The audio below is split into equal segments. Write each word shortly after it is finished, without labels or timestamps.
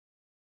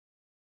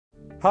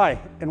Hi,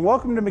 and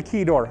welcome to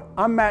McKee Door.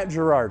 I'm Matt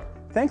Gerard.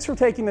 Thanks for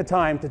taking the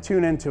time to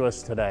tune in to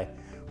us today.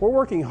 We're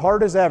working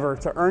hard as ever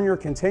to earn your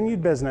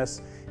continued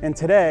business, and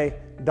today,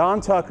 Don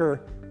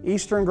Tucker,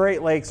 Eastern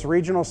Great Lakes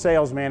Regional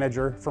Sales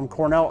Manager from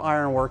Cornell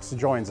Iron Works,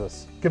 joins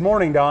us. Good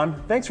morning, Don.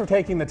 Thanks for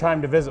taking the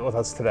time to visit with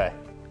us today.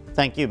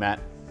 Thank you, Matt.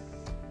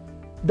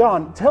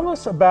 Don, tell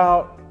us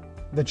about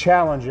the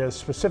challenges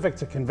specific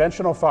to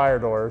conventional fire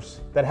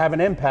doors that have an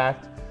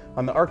impact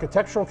on the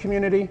architectural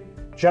community,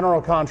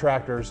 general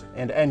contractors,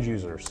 and end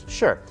users.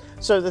 Sure.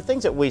 So the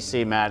things that we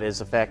see, Matt,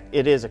 is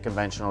it is a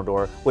conventional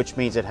door, which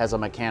means it has a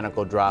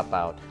mechanical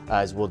dropout,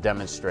 as we'll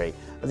demonstrate.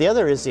 The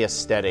other is the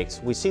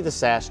aesthetics. We see the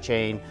sash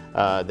chain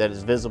that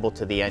is visible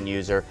to the end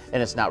user,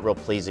 and it's not real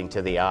pleasing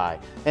to the eye.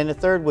 And the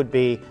third would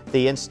be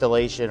the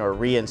installation or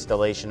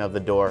reinstallation of the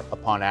door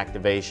upon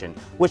activation,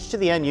 which to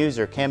the end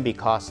user can be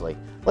costly.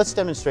 Let's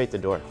demonstrate the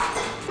door.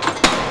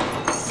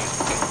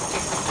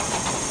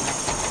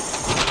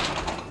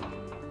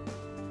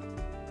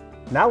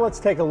 Now let's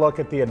take a look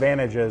at the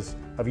advantages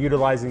of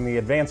utilizing the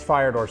advanced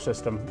fire door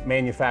system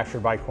manufactured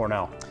by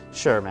Cornell.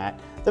 Sure, Matt.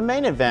 The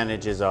main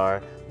advantages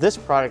are this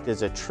product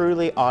is a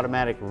truly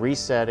automatic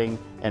resetting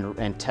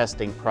and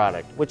testing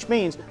product, which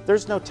means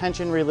there's no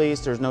tension release,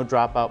 there's no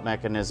dropout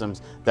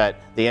mechanisms that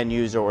the end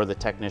user or the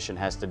technician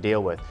has to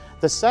deal with.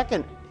 The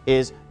second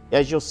is,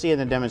 as you'll see in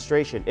the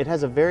demonstration, it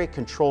has a very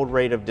controlled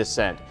rate of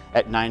descent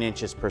at 9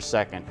 inches per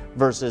second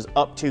versus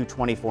up to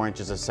 24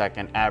 inches a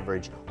second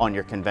average on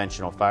your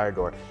conventional fire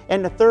door.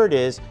 And the third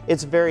is,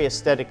 it's very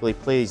aesthetically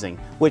pleasing,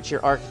 which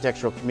your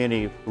architectural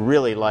community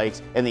really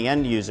likes and the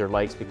end user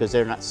likes because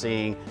they're not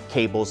seeing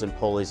cables and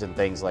pulleys and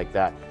things like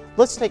that.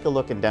 Let's take a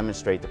look and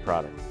demonstrate the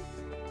product.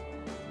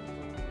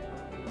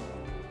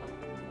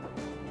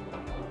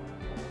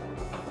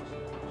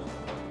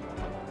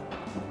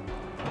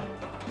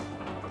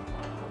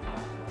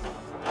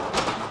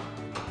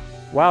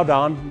 Wow,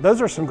 Don,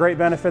 those are some great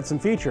benefits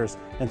and features.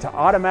 And to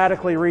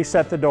automatically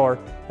reset the door,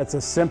 it's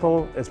as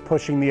simple as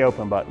pushing the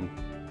open button.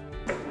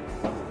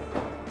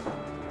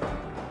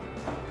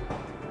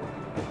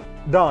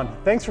 Don,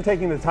 thanks for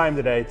taking the time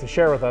today to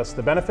share with us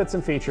the benefits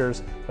and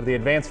features of the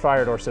advanced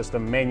fire door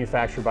system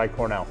manufactured by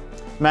Cornell.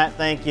 Matt,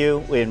 thank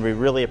you, and we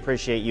really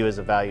appreciate you as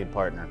a valued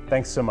partner.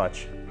 Thanks so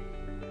much.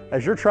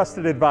 As your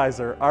trusted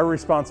advisor, our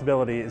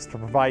responsibility is to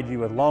provide you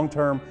with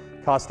long-term,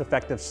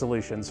 cost-effective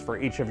solutions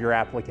for each of your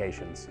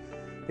applications.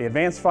 The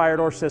advanced fire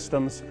door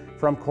systems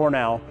from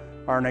Cornell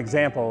are an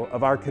example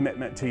of our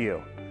commitment to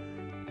you.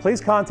 Please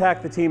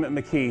contact the team at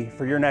McKee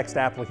for your next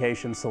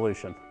application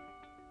solution.